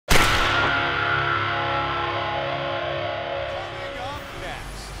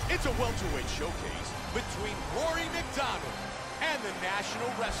It's a welterweight showcase between Rory MacDonald and the National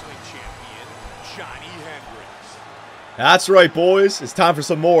Wrestling Champion, Johnny Hendricks. That's right, boys. It's time for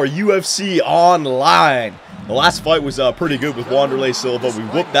some more UFC Online. The last fight was pretty good with Wanderlei Silva. We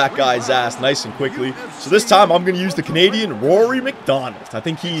whooped that guy's ass nice and quickly. So this time I'm going to use the Canadian Rory MacDonald. I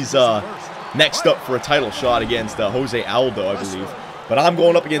think he's next up for a title shot against Jose Aldo, I believe. But I'm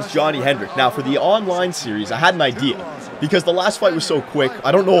going up against Johnny Hendricks. Now, for the online series, I had an idea. Because the last fight was so quick,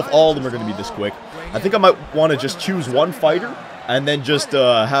 I don't know if all of them are going to be this quick. I think I might want to just choose one fighter and then just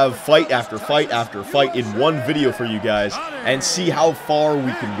have fight after fight after fight in one video for you guys and see how far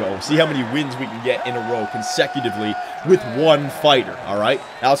we can go. See how many wins we can get in a row consecutively with one fighter, alright?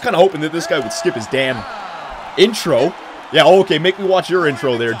 Now, I was kind of hoping that this guy would skip his damn intro. Yeah, okay, make me watch your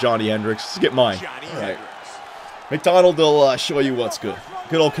intro there, Johnny Hendricks. Skip mine. Alright. MacDonald will show you what's good.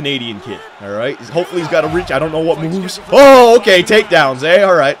 Good old Canadian kid, alright? Hopefully he's got a reach. I don't know what moves. Oh, okay, takedowns, eh?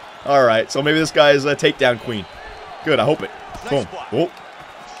 Alright, alright. So maybe this guy is a takedown queen. Good, I hope it. Boom. Oh.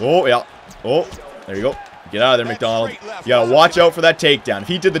 Oh, yeah. Oh, there you go. Get out of there, MacDonald. You gotta watch out for that takedown. If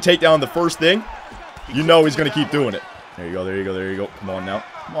he did the takedown the first thing, you know he's gonna keep doing it. There you go, there you go, there you go. Come on now.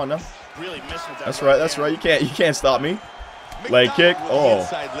 Come on now. That's right, that's right. You can't stop me. Leg kick. Oh.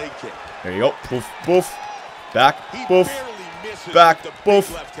 There you go. Boof, boof. Back, boof. Back,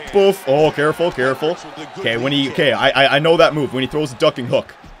 boof, boof. Oh, careful, careful. Okay, I know that move. When he throws the ducking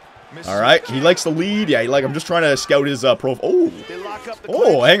hook. Alright, he likes to lead. Yeah, I'm just trying to scout his profile. Oh!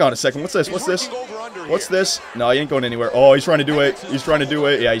 Oh, hang on a second. What's this? What's this? What's this? No, he ain't going anywhere. Oh, he's trying to do it. He's trying to do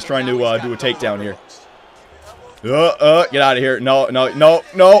it. Yeah, he's trying to do a takedown here. Get out of here. No, no, no,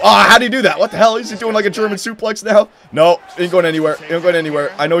 no. Ah, how do you do that? What the hell? Is he doing like a German suplex now? No, ain't going anywhere. Ain't going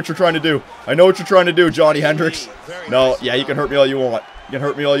anywhere. I know what you're trying to do. I know what you're trying to do, Johnny Hendricks. No, yeah, you can hurt me all you want. You can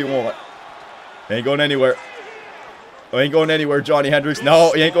hurt me all you want. Ain't going anywhere. I ain't going anywhere, Johnny Hendricks.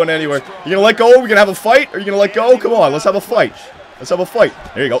 No, he ain't going anywhere. You gonna let go? We gonna have a fight? Are you gonna let go? Come on, let's have a fight. Let's have a fight.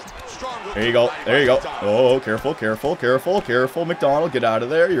 There you go. There you go. There you go. Oh, careful, careful, careful, careful, MacDonald. Get out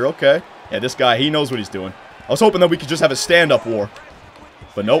of there. You're okay. Yeah, this guy, he knows what he's doing. I was hoping that we could just have a stand-up war.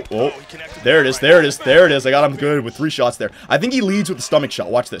 But nope. Oh, there it is. There it is. There it is. I got him good with 3 shots there. I think he leads with the stomach shot.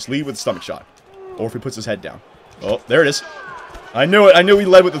 Watch this. Lead with the stomach shot. Or if he puts his head down. Oh, there it is. I knew it. I knew he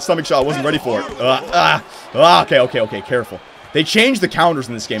led with the stomach shot. I wasn't ready for it. Okay, okay, okay. Careful. They changed the counters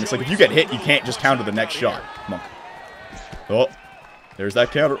in this game. It's like if you get hit, you can't just counter the next shot. Come on. Oh, there's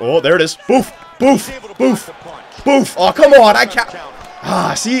that counter. Oh, there it is. Boof, boof, boof, boof. Oh, come on. I can't.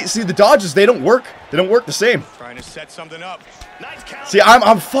 Ah, see, the dodges. They don't work. They don't work the same. Trying to set something up. See,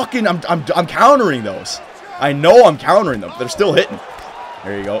 I'm countering those. I know I'm countering them. They're still hitting.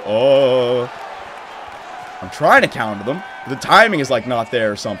 There you go. Oh. I'm trying to counter them. The timing is like not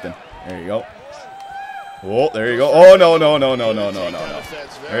there or something. There you go. Oh, there you go. Oh, no, no, no, no, no, no, no, no.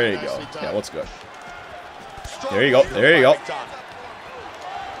 There you go. Yeah, what's good? There you go. There you go.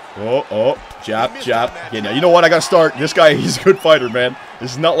 Oh, oh. Jab, jab. Okay, now you know what? I gotta start. This guy, he's a good fighter, man.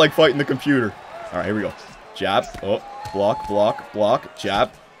 This is not like fighting the computer. Alright, here we go. Jab. Oh. Block, block, block.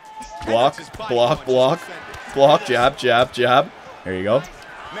 Jab. Block, block, block. Block, jab, jab, jab. There you go.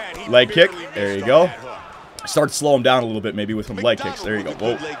 Leg kick. There you go. Start to slow him down a little bit, maybe with some leg kicks. There you go.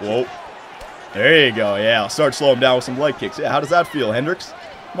 Whoa, whoa. There you go. Yeah, I'll start to slow him down with some leg kicks. Yeah, how does that feel, Hendricks?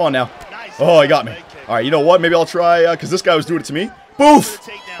 Come on now. Oh, he got me. All right, you know what? Maybe I'll try, because this guy was doing it to me. Boof!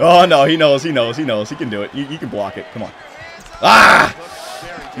 Oh, no, he knows, he knows, he knows. He can do it. You can block it. Come on. Ah!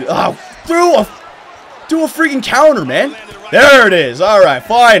 Oh, do a freaking counter, man. There it is. All right,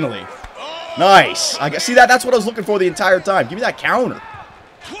 finally. Nice. See that? That's what I was looking for the entire time. Give me that counter.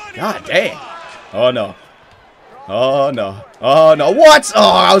 God dang. Oh, no. Oh, no. Oh, no. What?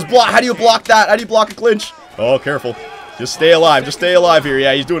 Oh, I was blocked. How do you block that? How do you block a clinch? Oh, careful. Just stay alive. Just stay alive here.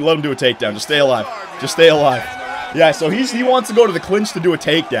 Yeah, let him do a takedown. Just stay alive. Just stay alive. Yeah, so he wants to go to the clinch to do a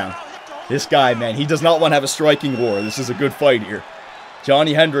takedown. This guy, man, he does not want to have a striking war. This is a good fight here.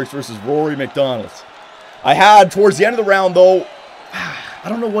 Johnny Hendricks versus Rory MacDonald. I had, towards the end of the round, though, I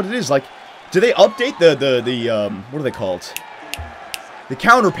don't know what it is. Like, do they update the what are they called? The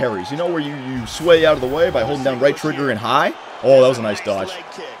counter parries, you know, where you sway out of the way by holding down right trigger and high? Oh, that was a nice dodge.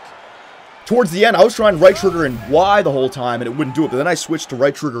 Towards the end, I was trying right trigger and Y the whole time, and it wouldn't do it. But then I switched to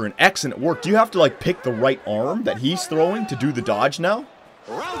right trigger and X, and it worked. Do you have to, like, pick the right arm that he's throwing to do the dodge now?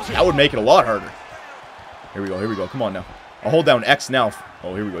 That would make it a lot harder. Here we go, here we go. Come on now. I'll hold down X now.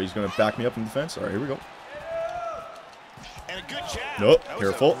 Oh, here we go. He's going to back me up in defense. All right, here we go. Nope,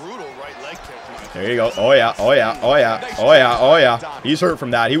 careful. There you go. Oh, yeah, oh, yeah, oh, yeah, oh, yeah, oh, yeah. He's hurt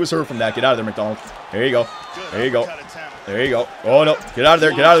from that. He was hurt from that. Get out of there, MacDonald. There you go. There you go. There you go. Oh, no. Get out of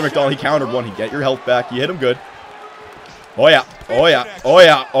there. Get out of there, MacDonald. He countered one. He get your health back. You hit him good. Oh, yeah. Oh, yeah. Oh,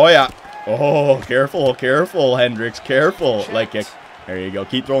 yeah. Oh, yeah. Oh, careful. Careful, Hendricks. Careful. Leg kick. There you go.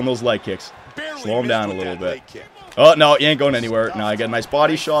 Keep throwing those leg kicks. Slow him down a little bit. Oh, no. You ain't going anywhere. No, I get a nice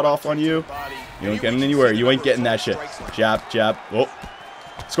body shot off on you. You ain't getting anywhere. You ain't getting that shit. Jab, jab. Oh.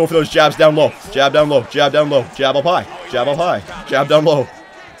 Let's go for those jabs down low. Jab down low. Jab down low. Jab up high. Jab up high. Jab down low.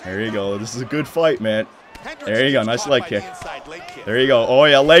 There you go. This is a good fight, man. There you go. Nice leg kick. There you go. Oh,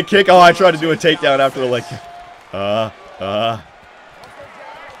 yeah. Leg kick. Oh, I tried to do a takedown after the leg kick.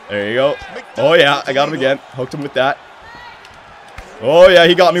 There you go. Oh, yeah. I got him again. Hooked him with that. Oh, yeah.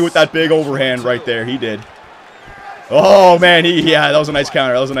 He got me with that big overhand right there. He did. Oh, man. Yeah, that was a nice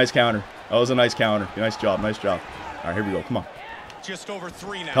counter. That was a nice counter. That was a nice counter. Nice job. Nice job. All right, here we go. Come on. Just over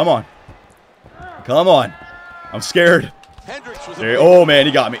 3 now. Come on. Come on. I'm scared. There, oh, man.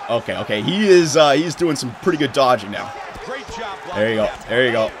 He got me. Okay, okay. He's doing some pretty good dodging now. There you go. There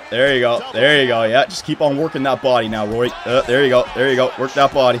you go. There you go. There you go. Yeah, just keep on working that body now, Rory. There you go. There you go. Work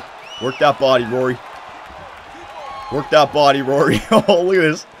that body. Work that body, Rory. Work that body, Rory. Oh, look at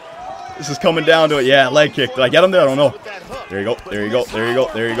this. This is coming down to it. Yeah, leg kick. Did I get him there? I don't know. There you go. There you go. There you go.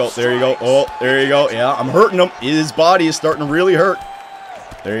 There you go. There you go. Oh, there you go. Yeah, I'm hurting him. His body is starting to really hurt.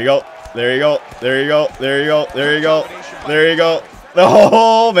 There you go. There you go. There you go. There you go. There you go. There you go.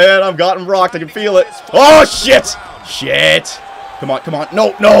 Oh, man. I've gotten rocked. I can feel it. Oh, shit. Shit. Come on. Come on.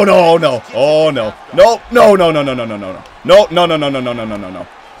 No. No. No. No. Oh, no. No. No. No. No. No. No. No. No. No. No. No. No. No. No. No. No. No. No.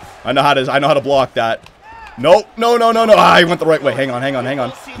 I know how to block that. No. No. No. No. No. Ah, he went the right way. Hang on. Hang on. Hang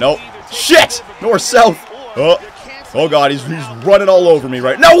on. No. Shit. North south. Oh. Oh, God. He's running all over me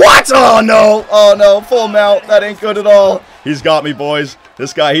right now. What? Oh, no. Oh, no. Full mount. That ain't good at all. He's got me, boys.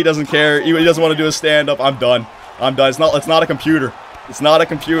 This guy, he doesn't care. He doesn't want to do a stand-up. I'm done. I'm done. It's not a computer. It's not a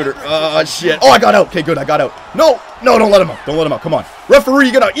computer. Oh, shit. Oh, I got out. Okay, good. I got out. No. No, don't let him out. Don't let him out. Come on.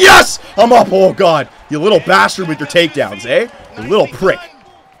 Referee, get out. Yes! I'm up. Oh, God. You little bastard with your takedowns, eh? You little prick.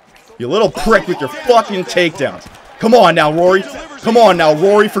 You little prick with your fucking takedowns. Come on now, Rory. Come on now,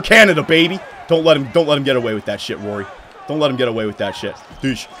 Rory, for Canada, baby. Don't let him get away with that shit, Rory. Don't let him get away with that shit.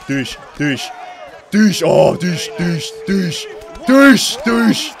 Douche, douche, douche. Douche. Oh, douche, douche, douche. Douche,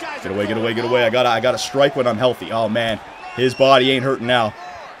 douche. Get away, get away, get away. I gotta strike when I'm healthy. Oh, man. His body ain't hurting now.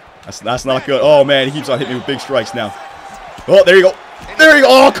 That's not good. Oh, man. He keeps on hitting me with big strikes now. Oh, there you go. There you go.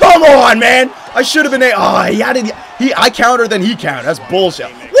 Oh, come on, man. I should have been... Oh, I countered, then he countered. That's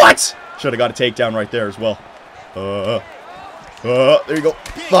bullshit. What? Should have got a takedown right there as well. There you go.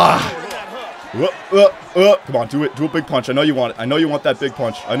 Come on, do it. Do a big punch. I know you want it. I know you want that big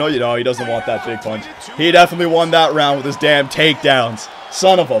punch. I know you know he doesn't want that big punch. He definitely won that round with his damn takedowns.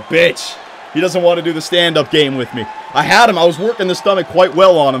 Son of a bitch. He doesn't want to do the stand-up game with me. I had him. I was working the stomach quite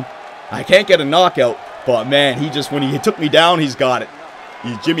well on him. I can't get a knockout. But, man, when he took me down, he's got it.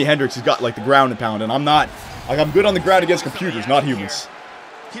 Jimi Hendrix has got, like, the ground and pound. And I'm not. Like, I'm good on the ground against computers, not humans.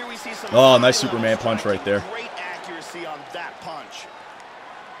 Oh, nice Superman punch right there.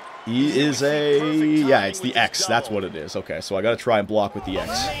 He is yeah, it's the X. That's what it is. Okay, so I got to try and block with the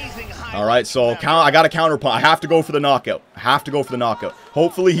X. All right, so I got to counter punch. I have to go for the knockout. I have to go for the knockout.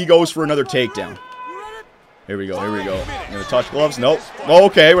 Hopefully he goes for another takedown. Here we go. Here we go. Gonna touch gloves? Nope.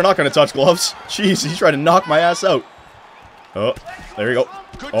 Okay, we're not gonna touch gloves. Jeez, he's trying to knock my ass out. Oh, there you go.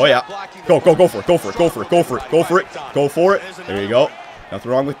 Oh yeah. Go for it. Go for it. Go for it. Go for it. Go for it. Go for it. There you go.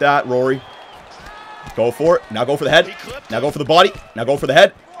 Nothing wrong with that, Rory. Go for it. Now go for the head. Now go for the body. Now go for the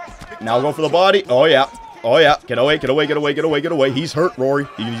head. Now go for the body. Oh yeah. Oh yeah. Get away. Get away. Get away. Get away. Get away. He's hurt, Rory.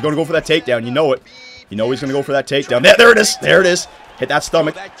 He's gonna go for that takedown. You know it. You know he's gonna go for that takedown. There it is. There it is. Hit that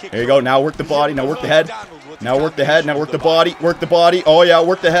stomach. There you go. Now work the body. Now work the head. Now work the head. Now work the body. Work the body. Oh, yeah.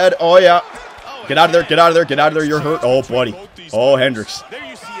 Work the head. Oh, yeah. Get out of there. Get out of there. Get out of there. You're hurt. Oh, buddy. Oh, Hendricks.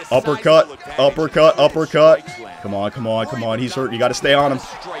 Uppercut. Uppercut. Uppercut. Come on. Come on. Come on. He's hurt. You got to stay on him.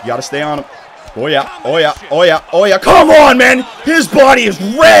 You got to stay on him. Oh, yeah. Oh, yeah. Oh, yeah. Oh, yeah. Come on, man. His body is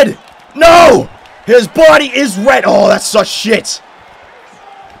red. No. His body is red. Oh, that's such shit.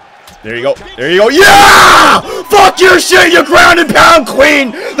 There you go. There you go. Yeah! Fuck your shit, you ground and pound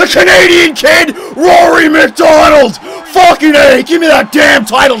queen! The Canadian kid, Rory MacDonald! Fucking A! Give me that damn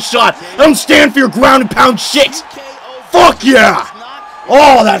title shot! I don't stand for your ground and pound shit! Fuck yeah!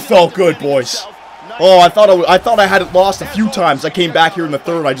 Oh, that felt good, boys. Oh, I thought I had it lost a few times. I came back here in the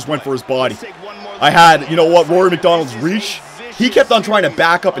third, I just went for his body. I had, you know what, Rory MacDonald's reach? He kept on trying to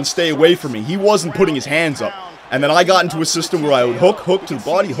back up and stay away from me. He wasn't putting his hands up. And then I got into a system where I would hook to the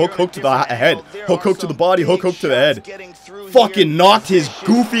body, hook to the head, hook to the body, hook to the head. Fucking knocked his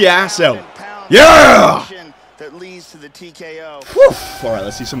goofy ass out. Yeah! Whew. All right,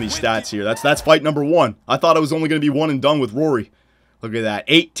 let's see some of these stats here. That's fight number 1. I thought I was only going to be one and done with Rory. Look at that.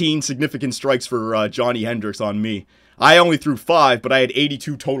 18 significant strikes for Johnny Hendricks on me. I only threw 5, but I had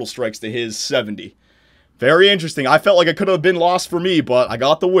 82 total strikes to his 70. Very interesting. I felt like it could have been lost for me, but I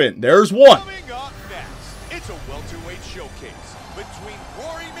got the win. There's one. Coming up next, it's a welterweight showcase between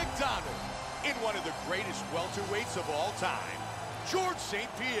Rory MacDonald and one of the greatest welterweights of all time, George St.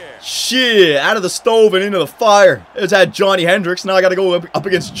 Pierre. Shit, out of the stove and into the fire. There's that Johnny Hendricks. Now I got to go up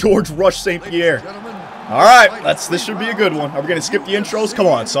against George Rush St. Pierre. All right, this should be a good one. Are we going to skip the intros? Come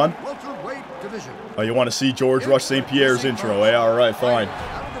on, son. Oh, you want to see George Rush St. Pierre's intro, eh? All right, fine.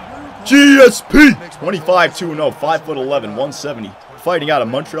 GSP, 25-2-0, 5'11", 170. Fighting out of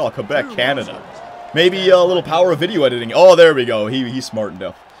Montreal, Quebec, Canada. Maybe a little power of video editing. Oh, there we go. He's smart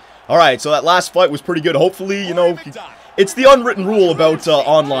enough. All right, so that last fight was pretty good. Hopefully, you know, it's the unwritten rule about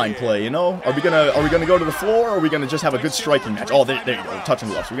online play. You know, are we gonna go to the floor, or are we gonna just have a good striking match? Oh, there you go, touching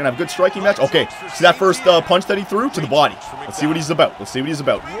gloves. We're gonna have a good striking match. Okay, see that first punch that he threw to the body. Let's see what he's about. Let's see what he's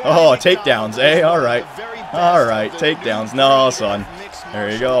about. Oh, takedowns, eh? All right, takedowns. No, son. There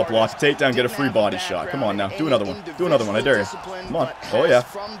you go. Block the takedown, get a free body shot. Come on now, do another one. Do another one. I dare you. Come on. Oh yeah.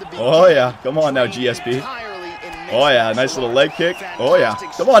 Oh yeah. Come on now, GSP. Oh yeah, nice little leg kick. Oh yeah.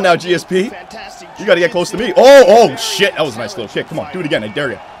 Come on now, GSP. You gotta get close to me. Oh shit. That was a nice little kick. Come on, do it again. I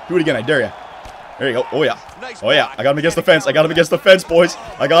dare you. Do it again. I dare you. There you go. Oh yeah. Oh yeah. I got him against the fence. I got him against the fence, boys.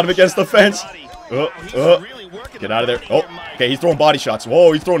 I got him against the fence. Get out of there. Oh, okay. He's throwing body shots.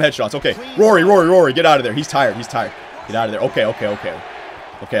 Whoa, he's throwing headshots. Okay. Rory. Get out of there. He's tired. Get out of there. Okay.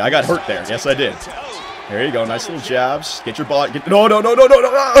 Okay, I got hurt there. Yes, I did. There you go. Nice little jabs. Get your body. No.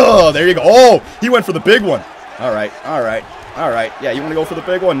 Oh, there you go. Oh, he went for the big one. All right. Yeah, you want to go for the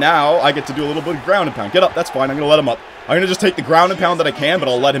big one? Now I get to do a little bit of ground and pound. Get up. That's fine. I'm going to let him up. I'm going to just take the ground and pound that I can, but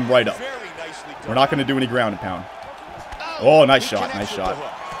I'll let him right up. We're not going to do any ground and pound. Oh, nice shot.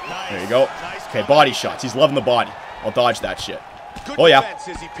 There you go. Okay, body shots. He's loving the body. I'll dodge that shit. Oh, yeah.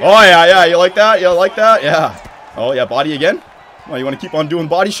 Oh, yeah. You like that? Yeah. Oh, yeah. Body again? Oh, you want to keep on doing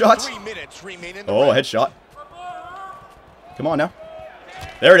body shots? Oh, headshot. Come on now.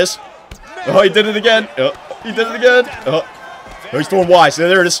 There it is. Oh, he did it again. Oh, he's throwing wise.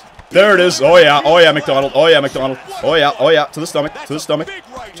 There it is. Oh, yeah, MacDonald. Oh, yeah. To the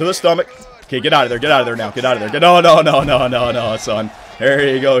stomach. Okay, get out of there now. No, son.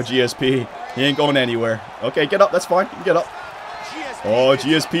 There you go, GSP. He ain't going anywhere. Okay, get up. That's fine. You get up. Oh,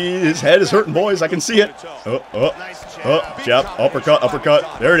 GSP, his head is hurting, boys. I can see it. Jab,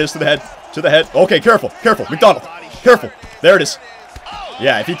 uppercut. There it is, to the head. Okay, careful, MacDonald, careful. There it is.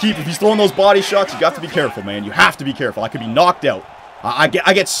 Yeah, if he's throwing those body shots, you got to be careful, man. You have to be careful. I could be knocked out. I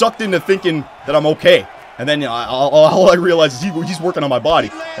get sucked into thinking that I'm okay, and then all I realize is he's working on my body.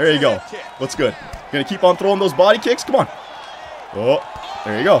 There you go. What's good? Gonna keep on throwing those body kicks? Come on. Oh,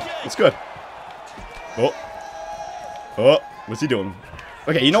 there you go. That's good. Oh. What's he doing?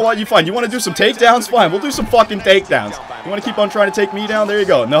 Okay, you know what? You fine. You want to do some takedowns? Fine. We'll do some fucking takedowns. You want to keep on trying to take me down? There you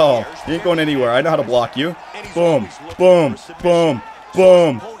go. No. You ain't going anywhere. I know how to block you. Boom.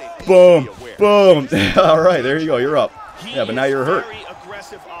 All right. There you go. You're up. Yeah, but now you're hurt.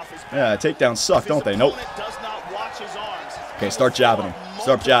 Yeah, takedowns suck, don't they? Nope. Okay, start jabbing him.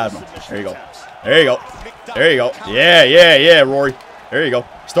 There you go. Yeah, Rory. There you go.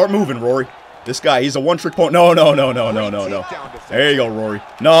 Start moving, Rory. This guy, he's a one-trick pony. No. There you go, Rory.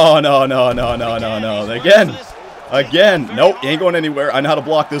 No. Again. Nope, you ain't going anywhere. I know how to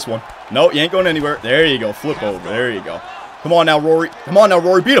block this one. No, you ain't going anywhere. There you go. Flip over. There you go. Come on now, Rory.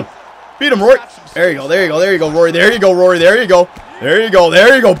 Beat him, Rory. There you go, Rory. There you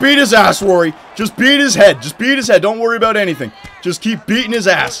go. Beat his ass, Rory. Just beat his head. Don't worry about anything. Just keep beating his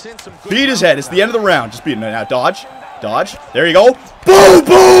ass. Beat his head. It's the end of the round. Just beat him. Now, dodge. There you go. Boom.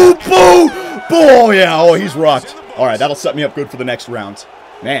 Oh, yeah. Oh, he's rocked. All right, that'll set me up good for the next round.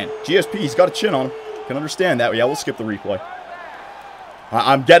 Man, GSP, he's got a chin on him. Can understand that. Yeah, we'll skip the replay.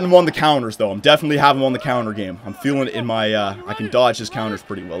 I'm getting him on the counters, though. I'm definitely having him on the counter game. I'm feeling it in my, I can dodge his counters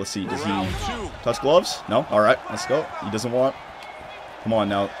pretty well. Let's see. Does he touch gloves? No? All right, let's go. He doesn't want. Come on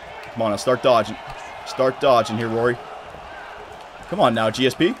now. Start dodging. Here, Rory. Come on now,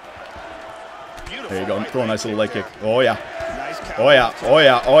 GSP. There you go. Throw a nice little leg kick. Oh, yeah.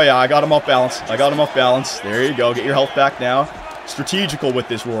 I got him off balance. There you go. Get your health back now. Strategical with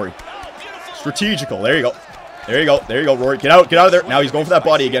this, Rory. There you go, Rory. Get out of there. Now he's going for that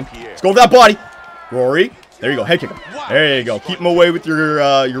body again. Rory. There you go. Head kick him. There you go. Keep him away with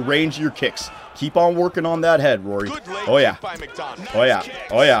your range of your kicks. Keep on working on that head, Rory. Oh, yeah.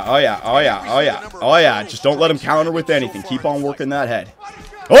 Just don't let him counter with anything. Keep on working that head.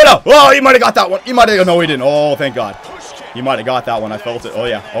 Oh, no. Oh, he might have got that one. No, he didn't. Oh, thank God. He might have got that one. I felt it. Oh,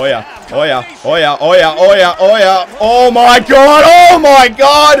 yeah. Oh, yeah. Oh, yeah. Oh, yeah. Oh, yeah. Oh, yeah. Oh, yeah. Oh, my God. Oh, my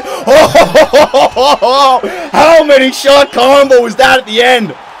God. Oh, how many shot combo was that at the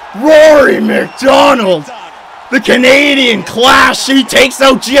end? Rory MacDonald. The Canadian Clash. He takes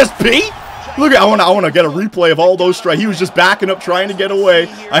out GSP. Look at, I want to get a replay of all those strikes. He was just backing up, trying to get away.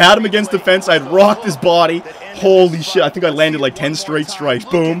 I had him against the fence. I had rocked his body. Holy shit. I think I landed like 10 straight strikes.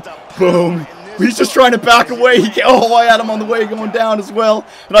 Boom. Boom. He's just trying to back away. Oh, I had him on the way going down as well.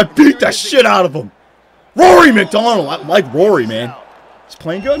 And I beat that shit out of him. Rory MacDonald. I like Rory, man. He's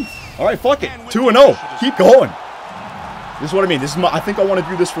playing good. All right, fuck it. 2-0. Keep going. This is what I mean. This is I think I want to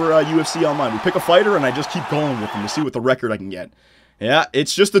do this for UFC Online. We pick a fighter, and I just keep going with them to see what the record I can get. Yeah,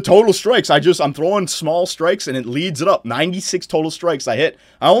 it's just the total strikes. I'm throwing small strikes, and it leads it up. 96 total strikes I hit.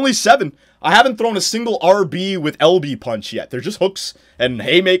 Only 7. I haven't thrown a single RB with LB punch yet. They're just hooks and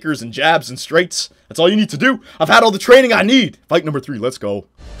haymakers and jabs and straights. That's all you need to do. I've had all the training I need. Fight number 3. Let's go.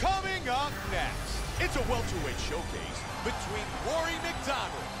 Coming up next, it's a welterweight showcase between Rory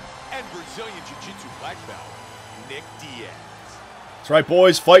MacDonald and Brazilian Jiu-Jitsu black belt Nick Diaz. That's right,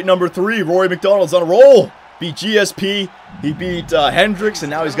 boys. Fight number 3. Rory MacDonald's on a roll. Beat GSP. He beat Hendricks, and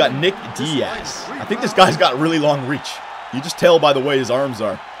now he's got Nick Diaz. I think this guy's got really long reach. You just tell by the way his arms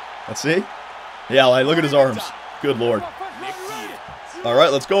are. Let's see. Yeah, like, look at his arms. Good lord. All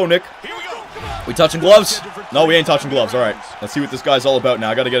right, let's go, Nick. We touching gloves? No, we ain't touching gloves. All right, let's see what this guy's all about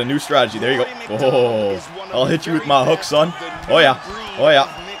now. I got to get a new strategy. There you go. Oh, I'll hit you with my hook, son. Oh, yeah. Oh, yeah.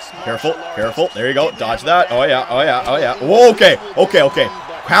 Careful, careful. There you go. Dodge that. Oh, yeah. Oh, yeah. Oh, yeah. Whoa, okay. Okay, okay.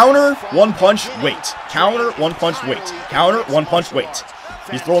 Counter, 1 punch, wait. Counter, 1 punch, wait. Counter, 1 punch, wait.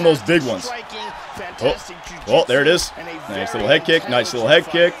 He's throwing those big ones. Oh, there it is. Nice little head kick. Nice little head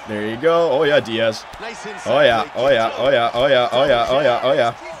kick. There you go. Oh, yeah, Diaz. Oh, yeah. Oh, yeah. Oh, yeah. Oh, yeah. Oh, yeah. Oh, yeah. Oh,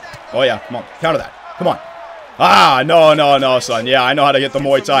 yeah. Oh, yeah. Come on. Counter that. Come on. Ah, no, no, no, son. Yeah, I know how to get the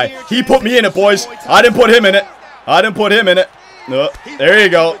Muay Thai. He put me in it, boys. I didn't put him in it. I didn't put him in it. There you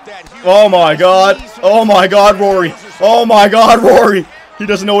go. Oh, my God. Oh, my God, Rory. Oh, my God, Rory. He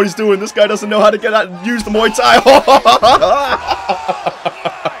doesn't know what he's doing. This guy doesn't know how to get out, use the Muay Thai.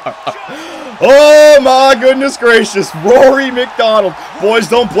 Oh my goodness gracious. Rory MacDonald. Boys,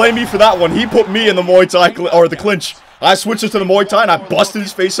 don't blame me for that one. He put me in the Muay Thai, or the clinch. I switched it to the Muay Thai and I busted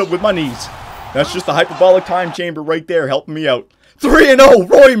his face up with my knees. That's just the hyperbolic time chamber right there helping me out. 3-0,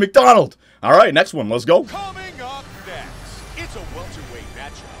 Rory MacDonald. All right, next one. Let's go. Coming up next, it's a welterweight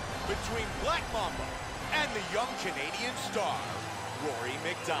matchup between Black Mamba and the young Canadian star, Rory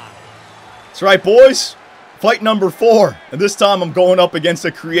MacDonald. That's right, boys. Fight number 4. And this time I'm going up against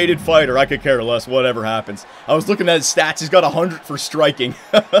a created fighter. I could care less, whatever happens. I was looking at his stats. He's got 100 for striking.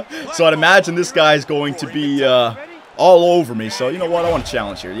 So I'd imagine this guy is going to be all over me. So you know what? I want to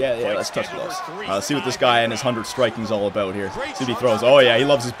challenge here. Yeah, let's touch gloves. Let's see what this guy and his 100 striking is all about here. See if he throws. Oh, yeah, he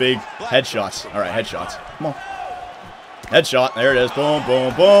loves his big headshots. All right, headshots. Come on. Headshot. There it is. Boom,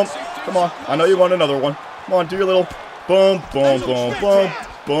 boom, boom. Come on. I know you want another one. Come on, do your little boom, boom, boom, boom.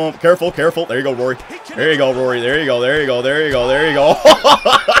 Boom. Careful, careful. There you go, Rory. There you go, Rory. There you go, there you go, there you go, there you go.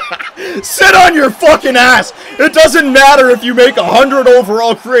 Sit on your fucking ass. It doesn't matter if you make 100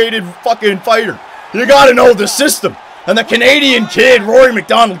 overall created fucking fighter. You gotta know the system. And the Canadian kid, Rory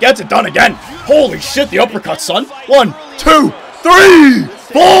MacDonald, gets it done again. Holy shit, the uppercut, son. 1, 2, 3,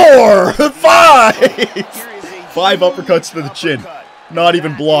 4, 5. 5 uppercuts to the chin. Not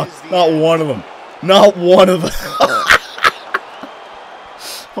even blocked. Not one of them. Not one of them.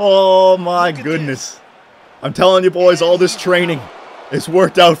 Oh my goodness. I'm telling you, boys, all this training, it's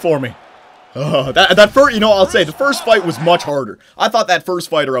worked out for me. That first, you know, I'll say the first fight was much harder. I thought that first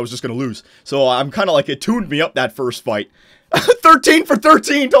fighter I was just going to lose. So I'm kind of like, it tuned me up that first fight. 13 for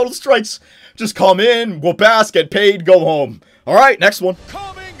 13 total strikes. Just come in, whoop ass, get paid, go home. All right, next one.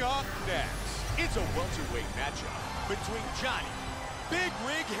 Coming up next, it's a welterweight matchup between Johnny Big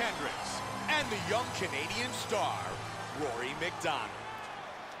Rig Hendricks and the young Canadian star, Rory MacDonald.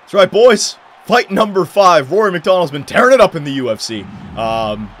 That's right, boys. Fight number 5. Rory MacDonald's been tearing it up in the UFC.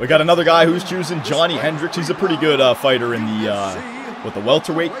 We got another guy who's choosing Johnny Hendricks. He's a pretty good fighter in the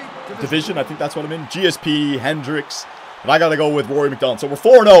welterweight division. I think that's what I'm in. GSP, Hendricks. But I got to go with Rory MacDonald. So we're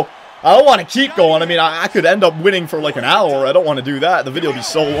 4-0. I don't want to keep going. I mean, I could end up winning for like an hour. I don't want to do that. The video will be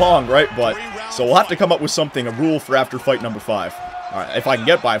so long, right? But so we'll have to come up with something, a rule for after fight number 5. All right, if I can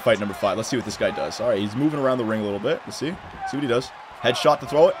get by fight number 5. Let's see what this guy does. All right, he's moving around the ring a little bit. Let's see. See what he does. Headshot to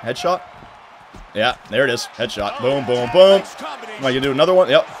throw it. Headshot. Yeah, there it is. Headshot. Boom, boom, boom. Am I going to do another one?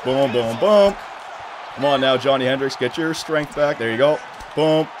 Yep. Boom, boom, boom. Come on now, Johnny Hendricks. Get your strength back. There you go.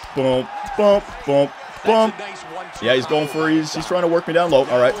 Boom, boom, boom, boom, boom. Yeah, he's going for, he's trying to work me down low.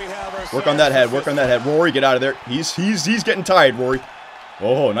 All right. Work on that head. Work on that head. Rory, get out of there. He's getting tired, Rory.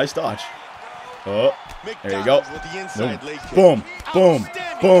 Oh, nice dodge. Oh, there you go. Boom, boom,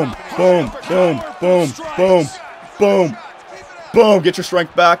 boom, boom, boom, boom, boom, boom, boom. Get your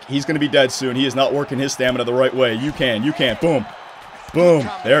strength back. He's going to be dead soon. He is not working his stamina the right way. You can. Boom. Boom.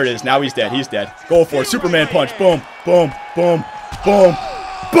 There it is. Now he's dead. He's dead. Go for it. Superman punch. Boom, boom, boom, boom,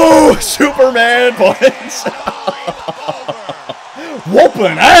 boom. Superman punch.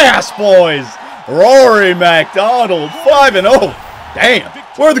 Whooping ass, boys. Rory MacDonald, 5-0. Damn.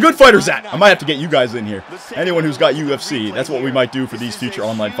 Where are the good fighters at? I might have to get you guys in here. Anyone who's got UFC, that's what we might do for these future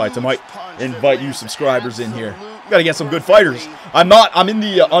online fights. I might invite you subscribers in here. Gotta get some good fighters. I'm in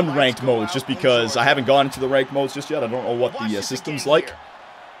the unranked modes just because I haven't gone into the ranked modes just yet. I don't know what the system's like.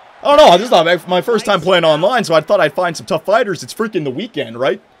 I don't know. This is not my first time playing online, so I thought I'd find some tough fighters. It's freaking the weekend,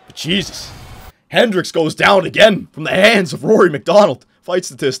 right? But Jesus. Hendricks goes down again from the hands of Rory MacDonald. Fight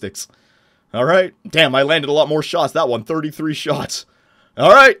statistics. All right. Damn, I landed a lot more shots. That one, 33 shots. All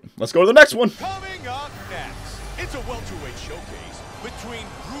right, let's go to the next one. Coming up next, it's a welterweight showcase between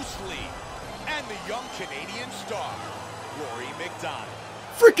Bruce Lee and the young Canadian star, Rory MacDonald.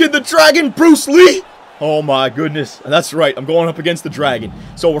 Freaking the Dragon, Bruce Lee! Oh my goodness. That's right, I'm going up against the Dragon.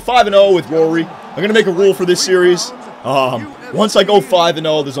 So we're 5-0 with Rory. I'm going to make a rule for this series. Once I go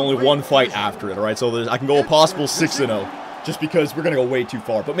 5-0, there's only one fight after it, all right? So I can go a possible 6-0. Just because we're going to go way too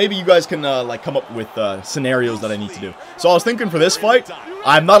far. But maybe you guys can, like, come up with scenarios that I need to do. So I was thinking for this fight,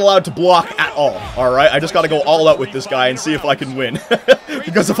 I'm not allowed to block at all, alright? I just got to go all out with this guy and see if I can win.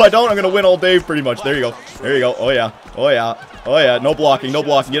 Because if I don't, I'm going to win all day pretty much. There you go. There you go. Oh, yeah. Oh, yeah. Oh, yeah. No blocking. No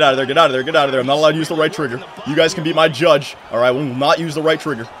blocking. Get out of there. Get out of there. Get out of there. I'm not allowed to use the right trigger. You guys can be my judge. Alright, we will not use the right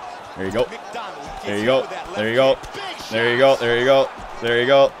trigger. There you go. There you go. There you go. There you go. There you go. There you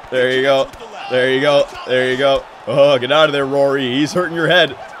go. There you go. There you go. There you go. Oh, get out of there, Rory. He's hurting your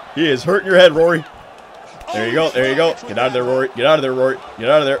head. He is hurting your head, Rory. There you go. There you go. Get out of there, Rory. Get out of there, Rory. Get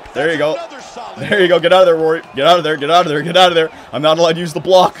out of there. There you go. There you go. Get out of there, Rory. Get out of there. Get out of there. Get out of there. I'm not allowed to use the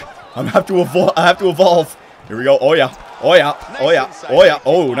block. I have to evolve. Here we go. Oh, yeah. Oh, yeah. Oh, yeah. Oh, yeah.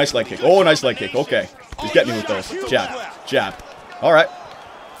 Oh, nice leg kick. Oh, nice leg kick. Okay. He's getting me with those. Jab. Jab. All right.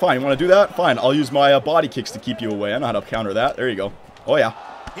 Fine. You want to do that? Fine. I'll use my body kicks to keep you away. I know how to counter that. There you go. Oh, yeah.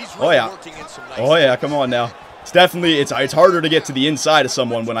 Oh, yeah. Oh, yeah. Come on now. It's definitely, it's harder to get to the inside of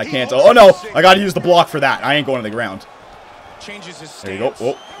someone when I can't. Oh, no. I got to use the block for that. I ain't going to the ground. There you go.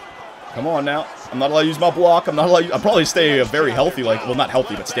 Oh. Come on now. I'm not allowed to use my block. I'm not allowed to, I'll probably stay very healthy, like, well, not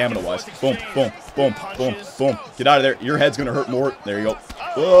healthy, but stamina-wise. Boom, boom, boom, boom, boom. Get out of there. Your head's going to hurt more. There you go.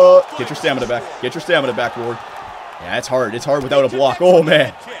 Whoa. Get your stamina back. Get your stamina back, Ward. Yeah, it's hard. It's hard without a block. Oh,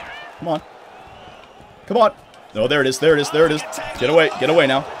 man. Come on. Come on. No, there it is. There it is. There it is. Get away. Get away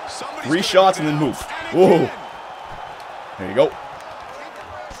now. 3 shots and then move. Whoa. There you go.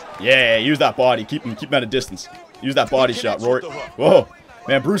 Yeah, use that body. Keep him at a distance. Use that body shot, Rory. Whoa.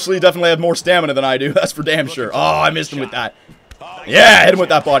 Man, Bruce Lee definitely had more stamina than I do. That's for damn sure. Oh, I missed him with that. Yeah, hit him with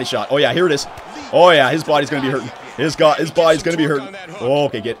that body shot. Oh, yeah, here it is. Oh, yeah, his body's going to be hurting. His body's going to be hurting. Oh,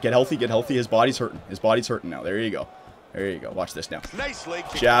 okay, get healthy, get healthy. His body's hurting. His body's hurting now. There you go. There you go. Watch this now.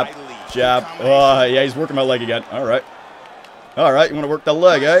 Jab. Jab. Oh, yeah, he's working my leg again. All right. All right, you want to work that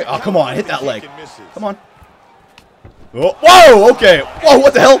leg, eh? Oh, come on. Hit that leg. Come on. Oh, whoa, okay. Whoa,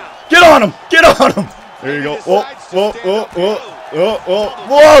 what the hell? Get on him. Get on him. There you go. Whoa, whoa, whoa, whoa.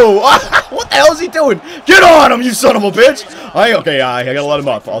 Whoa! What the hell is he doing? Get on him, you son of a bitch! Okay, I gotta let him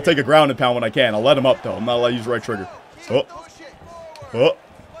up. I'll take a ground and pound when I can. I'll let him up, though. I'm not allowed to use the right trigger.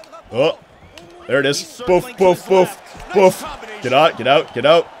 There it is. Boof, boof, boof, boof. Get out, get out, get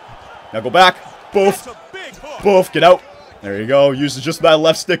out. Now go back. Boof, boof, get out. There you go. Use just my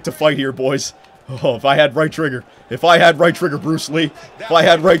left stick to fight here, boys. Oh, if I had right trigger. If I had right trigger, Bruce Lee. If I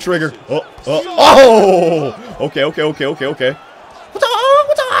had right trigger. Oh! Okay, okay, okay, okay, okay.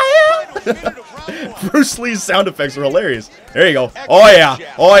 What the hell? Bruce Lee's sound effects are hilarious. There you go. Oh, yeah.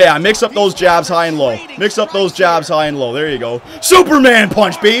 Oh, yeah. Mix up those jabs high and low. Mix up those jabs high and low. There you go. Superman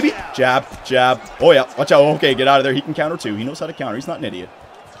punch, baby. Jab, jab. Oh, yeah. Watch out. Okay, get out of there. He can counter, too. He knows how to counter. He's not an idiot.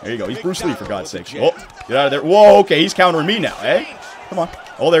 There you go. He's Bruce Lee, for God's sake. Oh, get out of there. Whoa, okay. He's countering me now, eh? Come on.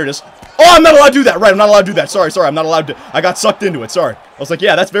 Oh, there it is. Oh, I'm not allowed to do that. Right, I'm not allowed to do that. Sorry, I'm not allowed to. I got sucked into it. Sorry. I was like,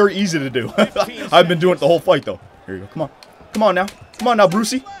 yeah, that's very easy to do. I've been doing it the whole fight, though. Here you go. Come on. Come on now. Come on now,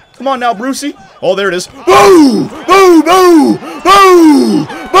 Brucey. Come on now, Brucey. Oh, there it is. Boo! Boo! Boo! Boo!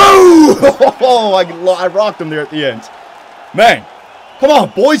 Boo! Oh, I rocked him there at the end. Man. Come on,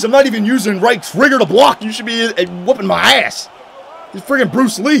 boys. I'm not even using right trigger to block. You should be whooping my ass. He's friggin'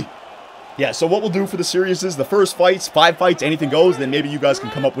 Bruce Lee. Yeah, so what we'll do for the series is the first fights, 5 fights, anything goes. Then maybe you guys can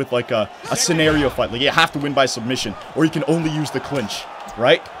come up with like a scenario fight. Like you have to win by submission, or you can only use the clinch,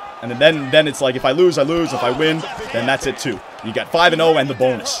 right? And then it's like if I lose, I lose. If I win, then that's it too. You got 5-0 and the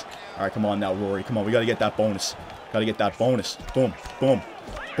bonus. All right, come on now, Rory. Come on, we got to get that bonus. Got to get that bonus. Boom, boom,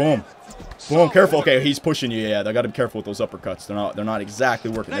 boom. Boom, careful. Okay, he's pushing you. Yeah, they got to be careful with those uppercuts. They're not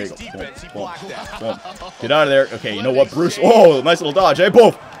exactly working. There you go. Boom, boom, boom. Get out of there. Okay, you know what, Bruce? Oh, nice little dodge. Hey,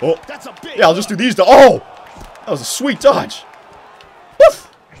 boom. Oh, yeah, I'll just do these. Oh, that was a sweet dodge.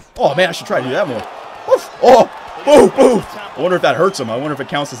 Woof. Oh, man, I should try to do that more. Woof. Oh, boom, boom. I wonder if that hurts him. I wonder if it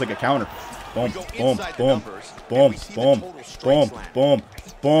counts as like a counter. Boom, boom, boom, boom, boom, boom, boom,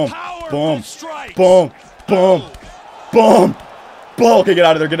 boom, boom, boom, boom, boom. Okay, get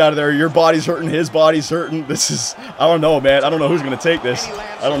out of there, get out of there. Your body's hurting, his body's hurting. This is, I don't know, man. I don't know who's going to take this.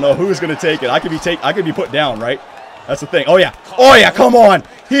 I don't know who's going to take it. I could be put down, right? That's the thing. Oh, yeah. Oh, yeah, come on.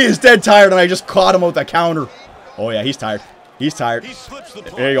 He is dead tired, and I just caught him with that counter. Oh, yeah, he's tired. He's tired.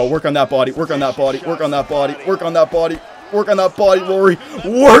 There you go. Work on that body. Work on that body. Work on that body. Work on that body. Work on that body, Rory.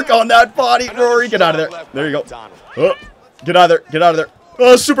 Work on that body, Rory. Get out of there. There you go. Oh, get out of there. Get out of there.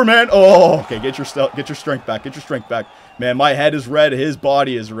 Oh, Superman. Oh, okay. Get your strength back. Get your strength back. Man, my head is red. His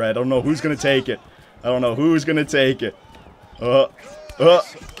body is red. I don't know who's going to take it. I don't know who's going to take it. Get out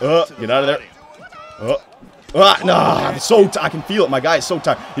of there. No, I'm so I can feel it. My guy is so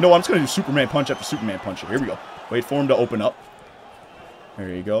tired. You know what? I'm just going to do Superman punch after Superman punch. Here we go. Wait for him to open up. There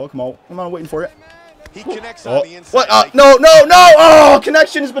you go. Come on. Come on. Waiting for you. He connects on the inside. What? No, no, no. Oh,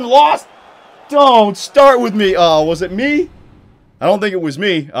 connection has been lost. Don't start with me. Oh, was it me? I don't think it was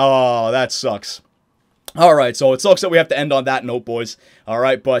me. Oh, that sucks. All right, so it sucks that we have to end on that note, boys. All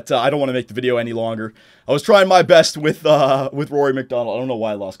right, but I don't want to make the video any longer. I was trying my best with Rory MacDonald. I don't know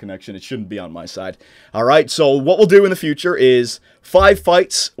why I lost connection. It shouldn't be on my side. All right, so what we'll do in the future is 5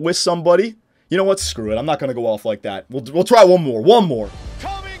 fights with somebody. You know what? Screw it. I'm not going to go off like that. We'll try one more. One more.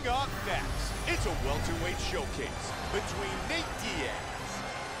 Coming up next, it's a welterweight showcase between Nate Diaz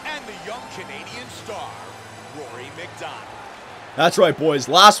and the young Canadian star, Rory MacDonald. That's right, boys.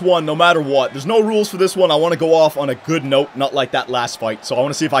 Last one, no matter what. There's no rules for this one. I want to go off on a good note, not like that last fight. So I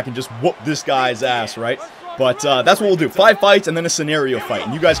want to see if I can just whoop this guy's ass, right? But that's what we'll do. 5 fights and then a scenario fight.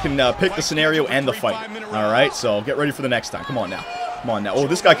 And you guys can pick the scenario and the fight. All right, so get ready for the next time. Come on now. Come on now. Oh,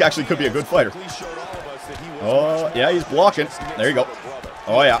 this guy actually could be a good fighter. Oh, yeah, he's blocking. There you go.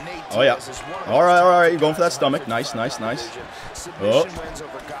 Oh, yeah. Oh, yeah. All right, all right. You're going for that stomach. Nice, nice, nice. Oh.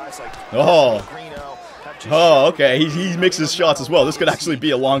 Oh. Oh, okay. He mixes shots as well. This could actually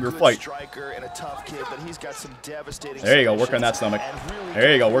be a longer fight. There you go. Work on that stomach.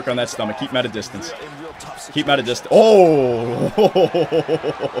 There you go. Work on that stomach. Keep him at a distance. Keep him at a distance. Oh!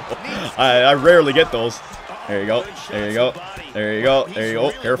 I rarely get those. There you go. There you go. There you go. There you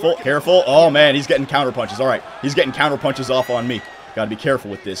go. Careful. Careful. Oh, man. He's getting counter punches. All right. He's getting counter punches off on me. Got to be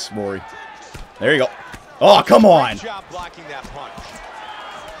careful with this, Rory. There you go. Oh, come on.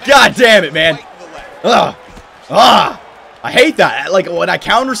 God damn it, man. I hate that. Like, when I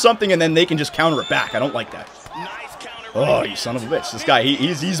counter something and then they can just counter it back. I don't like that. Oh, you son of a bitch. This guy,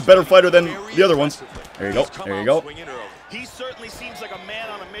 he's a better fighter than the other ones. There you go. There you go. He certainly seems like a man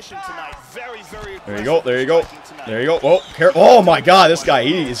on a mission tonight. Very, very there you go. There you go. There you go. Oh my God, this guy,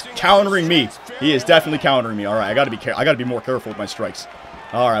 he is countering me. He is definitely countering me. All right, I got to be more careful with my strikes.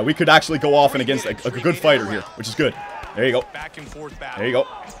 All right, we could actually go off and against a good fighter here, which is good. There you go. There you go.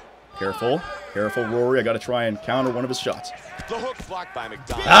 Careful. Careful, Rory. I got to try and counter one of his shots. The hook blocked by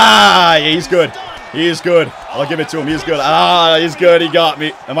MacDonald. Ah, yeah, he's good. He is good. I'll give it to him. He's good. Ah, he's good. He got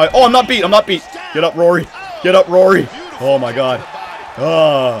me. Oh, I'm not beat. I'm not beat. Get up, Rory. Get up, Rory. Oh, my God.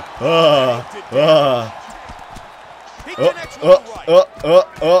 Oh,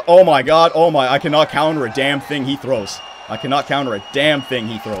 my God. Oh, my. I cannot counter a damn thing he throws. I cannot counter a damn thing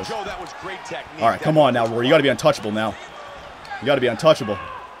he throws. All right, come on now, Rory. You got to be untouchable now. You got to be untouchable.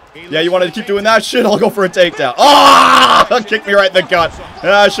 Yeah, you wanted to keep doing that shit? I'll go for a takedown. Ah! Kick me right in the gut.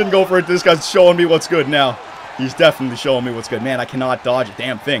 I shouldn't go for it. This guy's showing me what's good now. He's definitely showing me what's good. Man, I cannot dodge a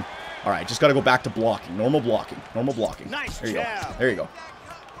damn thing. All right, just got to go back to blocking. Normal blocking. Normal blocking. There you go. There you go.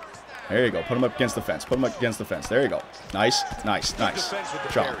 There you go. Put him up against the fence. Put him up against the fence. There you go. Nice. Nice. Nice.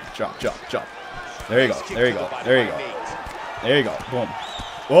 Chop. Chop. Chop. Chop. There you go. There you go. There you go. There you go. Boom.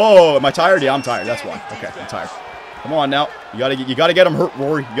 Whoa, am I tired? Yeah, I'm tired. That's why. Okay, I'm tired. Come on now. You gotta get him hurt,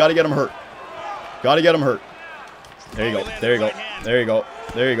 Rory. You gotta get him hurt. Gotta get him hurt. There you go. There you go. There you go.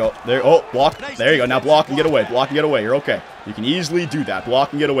 There you go. There. Oh, block. There you go. Now block and get away. Block and get away. You're okay. You can easily do that.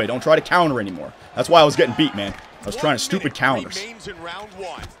 Block and get away. Don't try to counter anymore. That's why I was getting beat, man. I was trying to stupid counters.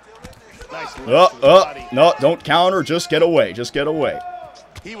 No, don't counter. Just get away. Just get away.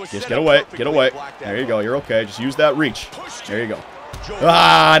 Just get away. Get away. There you go. You're okay. Just use that reach. There you go.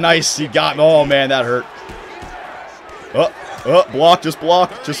 Ah, nice. He got me. Oh, man, that hurt. Block. Just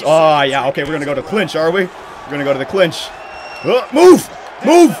block. Just, yeah. Okay, we're going to go to clinch, are we? We're going to go to the clinch. Move.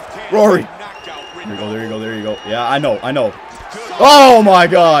 Move. Rory. There you go. There you go. There you go. Yeah, I know. I know. Oh, my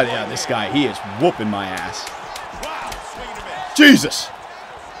God. Yeah, this guy, he is whooping my ass. Jesus.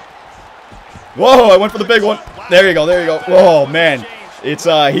 Whoa, I went for the big one. There you go. There you go. Oh, man. It's,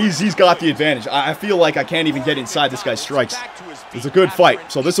 he's got the advantage. I feel like I can't even get inside this guy's strikes. It's a good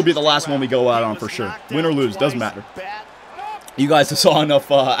fight. So this will be the last one we go out on for sure. Win or lose, doesn't matter. You guys have saw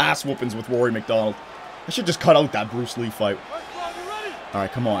enough ass whoopings with Rory MacDonald. I should just cut out that Bruce Lee fight. All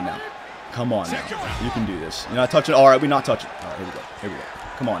right, come on now. Come on now. You can do this. You're not touching. All right, we're not touching. All right, here we go. Here we go.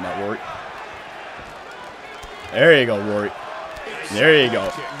 Come on now, Rory. There you go, Rory. There you go.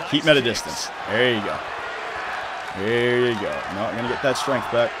 Keep him at a distance. There you go. There you go. No, I'm going to get that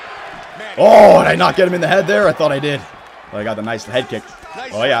strength back. Oh, did I not get him in the head there? I thought I did. But I got the nice head kick.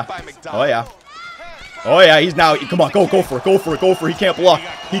 Oh, yeah. Oh, yeah. Oh, yeah. He's now. Come on. Go for it. Go for it. Go for it. He can't block.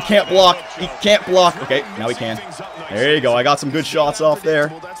 He can't block. He can't block. Okay, now he can. There you go. I got some good shots off there.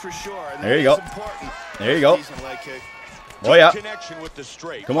 There you go. There you go. Oh, yeah.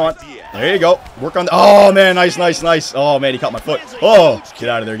 Come on. There you go. Work on the... Oh, man. Nice, nice, nice. Oh, man. He caught my foot. Oh, get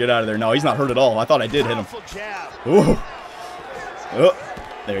out of there. Get out of there. No, he's not hurt at all. I thought I did hit him. Ooh.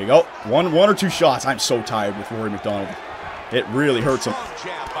 There you go. One or two shots. I'm so tired with Rory MacDonald. It really hurts him.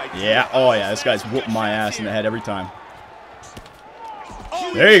 Yeah. Oh, yeah. This guy's whooping my ass in the head every time.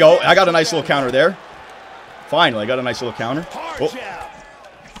 There you go. I got a nice little counter there. Finally, I got a nice little counter.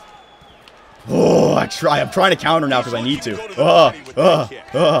 Oh, I'm trying to counter now because I need to. Oh,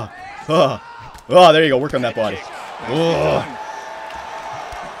 there you go. Work on that body.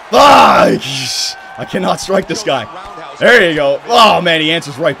 I cannot strike this guy. There you go. Oh, man, he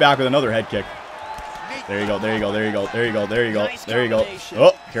answers right back with another head kick. There you go. There you go. There you go. There you go. There you go. There you go.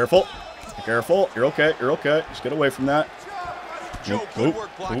 Oh, careful. Careful. You're okay. You're okay. Just get away from that. Boop, boop,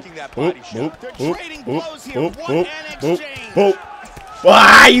 boop, boop, boop, boop, boop, boop, boop, boop.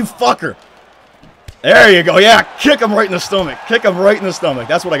 Ah, you fucker. There you go. Yeah, kick him right in the stomach. Kick him right in the stomach.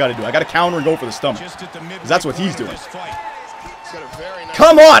 That's what I got to do. I got to counter and go for the stomach. Because that's what he's doing.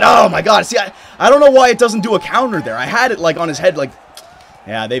 Come on. Oh, my God. See, I don't know why it doesn't do a counter there. I had it, like, on his head, like...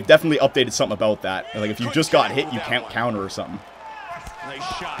 Yeah, they've definitely updated something about that. Like, if you just got hit, you can't counter or something.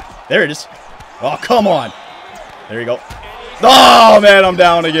 There it is. Oh, come on. There you go. Oh, man, I'm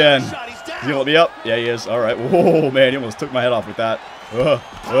down again. Is he gonna let me up? Yeah, he is. All right. Whoa, man, he almost took my head off with that.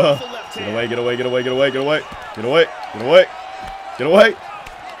 Get away, get away, get away, get away, get away. Get away, get away. Get away.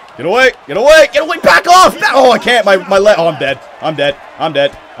 Get away, get away, get away. Back off. Oh, I can't. My leg. Oh, I'm dead. I'm dead. I'm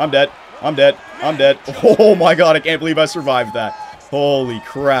dead. I'm dead. I'm dead. I'm dead. Oh, my God, I can't believe I survived that. Holy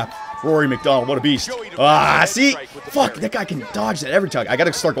crap. Rory MacDonald, what a beast. See? Fuck, that guy can dodge that every time. I got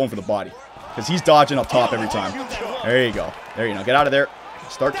to start going for the body. Because he's dodging up top every time. There you go. There you go. Get out of there.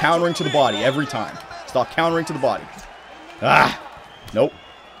 Start countering to the body every time. Stop countering to the body. Nope.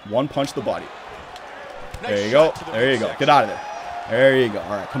 One punch to the body. There you go. There you go. Get out of there. There you go.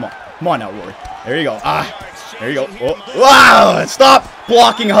 All right, come on. Come on now, Rory. There you go. There you go. Oh. Wow! Stop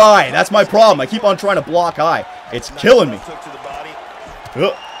blocking high. That's my problem. I keep on trying to block high. It's killing me.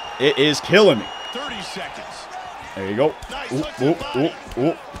 It is killing me. 30 seconds. There you go.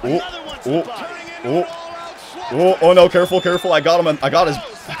 Oh no, careful, careful. I got him. I got his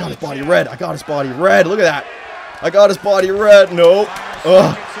body red. I got his body red. Look at that. I got his body red. No.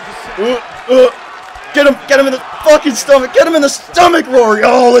 Get him in the fucking stomach. Get him in the stomach, Rory.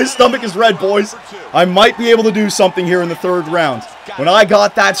 Oh, his stomach is red, boys. I might be able to do something here in the third round. When I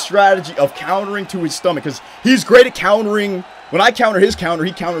got that strategy of countering to his stomach, because he's great at countering. When I counter his counter,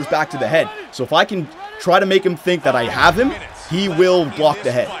 he counters back to the head. So if I can try to make him think that I have him, he will block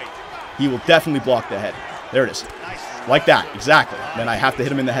the head. He will definitely block the head. There it is. Like that. Exactly. Then I have to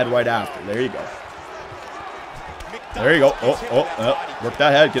hit him in the head right after. There you go. There you go. Work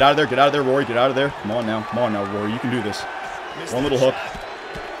that head. Get out of there. Get out of there, Rory. Get out of there. Come on now. Come on now, Rory. You can do this. One little hook.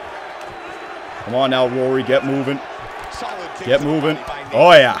 Come on now, Rory. Get moving. Get moving.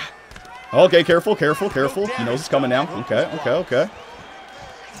 Oh, yeah. Okay, careful, careful, careful. He knows it's coming now. Okay, okay, okay.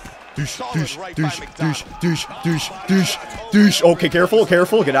 Douche, douche, douche, douche, douche, douche, douche, douche. Okay, careful,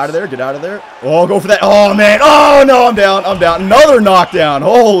 careful. Get out of there, get out of there. Oh, go for that. Oh, man. Oh, no, I'm down. I'm down. Another knockdown.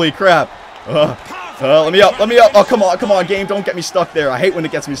 Holy crap. Let me up, let me up. Oh, come on, game. Don't get me stuck there. I hate when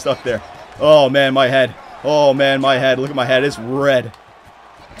it gets me stuck there. Oh, man, my head. Oh, man, my head. Look at my head. It's red.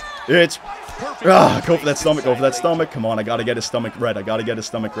 It's... go for that stomach, go for that stomach. Come on, I gotta get his stomach red. I gotta get his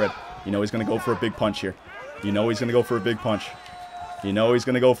stomach red. You know he's gonna go for a big punch here. You know he's gonna go for a big punch. You know he's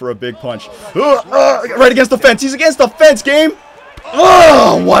going to go for a big punch. Right against the fence. He's against the fence, game.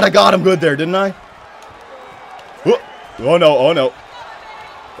 Oh, what? I got him good there, didn't I? Oh, no. Oh, no.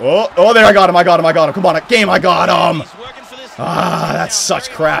 Oh, there. I got him. Come on, game. I got him. Ah, that's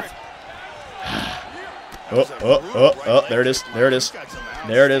such crap. There it is.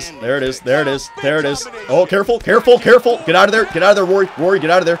 Oh, careful. Get out of there, Rory. Rory, get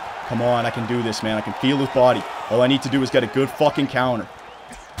out of there. Come on, I can do this, man. I can feel his body. All I need to do is get a good fucking counter.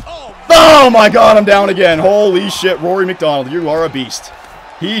 Oh my god, I'm down again. Holy shit, Rory MacDonald, you are a beast.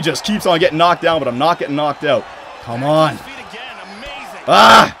 He just keeps on getting knocked down, but I'm not getting knocked out. Come on.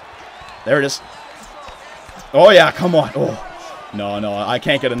 Ah! There it is. Oh yeah, come on. Oh. No, I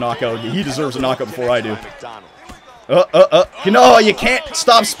can't get a knockout. He deserves a knockout before I do. No, you can't.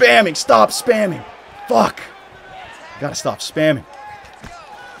 Stop spamming. Fuck. Gotta stop spamming.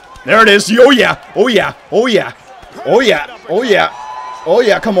 There it is. Oh yeah,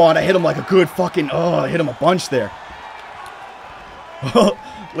 come on. I hit him like a good fucking... Oh, I hit him a bunch there. Look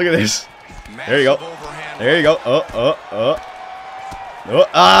at this. There you go.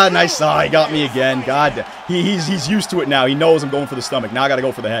 Ah, nice. He got me again. God, he's used to it now. He knows I'm going for the stomach. Now I gotta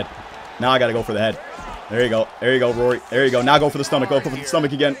go for the head. There you go, Rory. There you go. Now go for the stomach. Go for the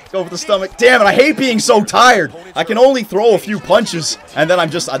stomach again. Go for the stomach. Damn it, I hate being so tired. I can only throw a few punches, and then I'm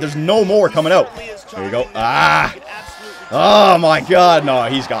just... there's no more coming out. There you go. Ah. Oh, my God. No,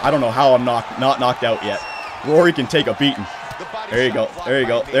 he's got... I don't know how I'm not knocked out yet. Rory can take a beating. There you go.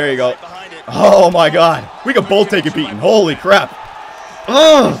 Oh, my God. We can both take a beating. Holy crap.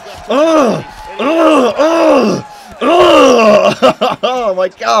 Oh, my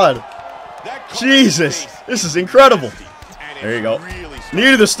God. Jesus, this is incredible. There you go.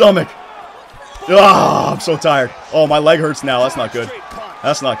 Knee to the stomach. Ah, I'm so tired. Oh, my leg hurts now. That's not good.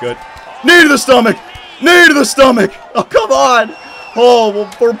 Knee to the stomach. Oh, come on. Oh,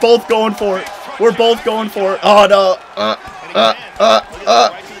 we're both going for it. Oh, no.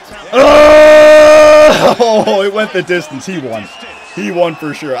 Oh, it went the distance. He won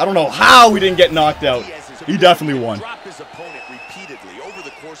for sure. I don't know how he didn't get knocked out. He definitely won.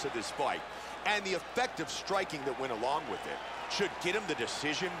 Of this fight, and the effective striking that went along with it should get him the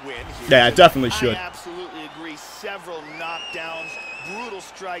decision win here. Yeah, it definitely should. I absolutely agree. Several knockdowns, brutal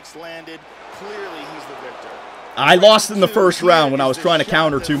strikes landed. Clearly, he's the victor. I lost in the first round when I was trying to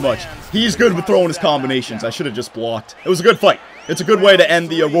counter too much. He's good with throwing his combinations. I should have just blocked. It was a good fight. It's a good way to end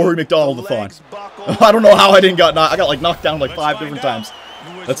the Rory MacDonald-a-thon. I don't know how I didn't got knocked. I got like knocked down like 5 different times.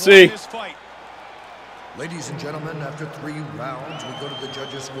 Let's see. Ladies and gentlemen, after 3 rounds, we go to the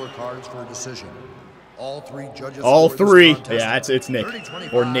judges' scorecards for a decision. All 3 judges. All 3. Yeah, it's Nick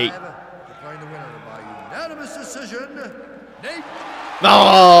or Nate. Declaring the winner by unanimous decision, Nate.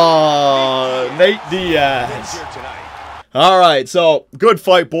 Oh, Nate Diaz. All right, so good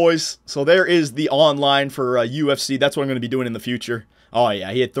fight, boys. So there is the online for UFC. That's what I'm going to be doing in the future. Oh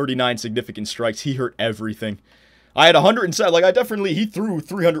yeah, he had 39 significant strikes. He hurt everything. I had 107. Like he threw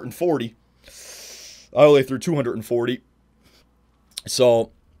 340. I only threw 240.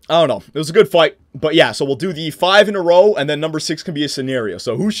 So, I don't know. It was a good fight. But yeah, so we'll do the 5 in a row, and then number 6 can be a scenario.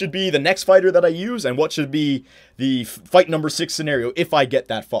 So who should be the next fighter that I use, and what should be the fight number 6 scenario if I get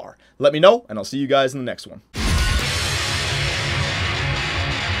that far? Let me know, and I'll see you guys in the next one.